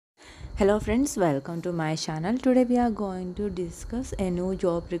Hello friends, welcome to my channel. Today we are going to discuss a new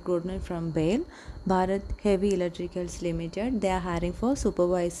job recruitment from BHEL, Bharat Heavy Electricals Limited. They are hiring for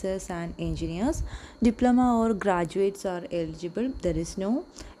supervisors and engineers. Diploma or graduates are eligible. There is no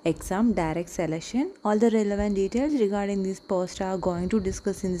exam, direct selection. All the relevant details regarding this post are going to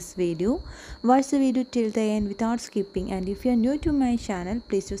discuss in this video. Watch the video till the end without skipping, and if you are new to my channel,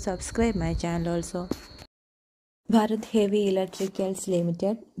 please do subscribe my channel also. Bharat Heavy Electricals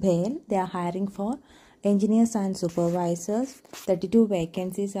Limited, BHEL, they are hiring for engineers and supervisors. 32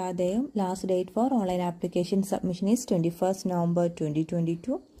 vacancies are there. Last date for online application submission is 21st November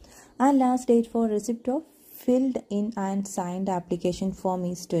 2022. And last date for receipt of filled in and signed application form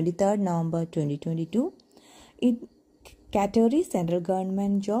is 23rd November 2022. In category central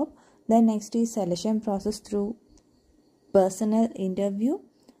government job. Then next is selection process through personal interview.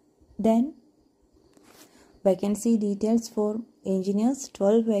 Then vacancy details for engineers,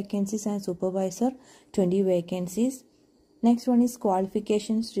 12 vacancies, and supervisor, 20 vacancies. Next one is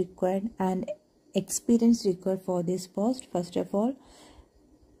qualifications required and experience required for this post. First of all,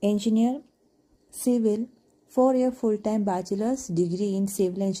 engineer, civil, 4-year full-time bachelor's degree in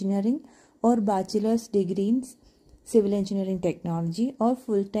civil engineering or bachelor's degree in civil engineering technology, or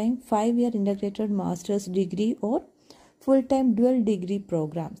full-time 5-year integrated master's degree or full-time dual degree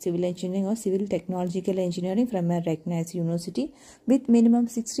program, civil engineering or civil technological engineering from a recognized university with minimum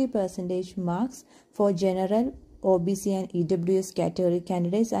 60% marks for general, OBC and EWS category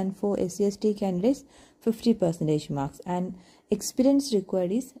candidates, and for SC/ST candidates 50% marks, and experience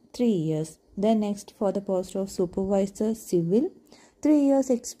required is 3 years. Then next, for the post of supervisor civil, 3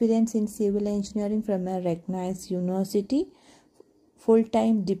 years experience in civil engineering from a recognized university,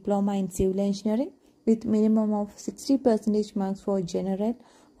 full-time diploma in civil engineering with minimum of 60% marks for general,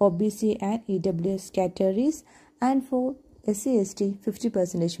 OBC and EWS categories, and for SC/ST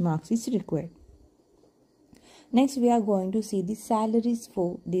 50% marks is required. Next, we are going to see the salaries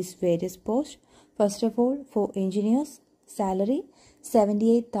for these various posts. First of all, for engineers, salary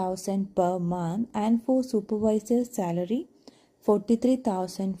 78,000 per month, and for supervisors, salary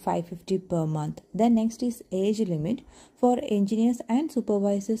 43,550 per month. Then next is age limit. For engineers and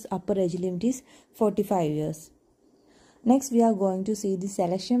supervisors, upper age limit is 45 years. Next, we are going to see the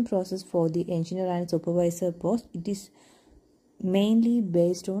selection process for the engineer and supervisor post. It is mainly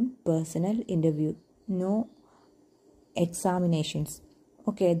based on personal interview, no examinations.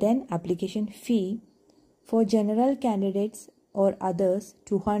 Okay, then application fee for general candidates or others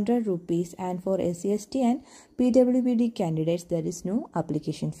 200 rupees, and for SC/ST and PWBD candidates there is no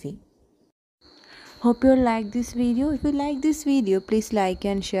application fee. Hope you like this video. If you like this video, please like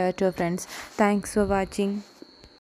and share to your friends. Thanks for watching.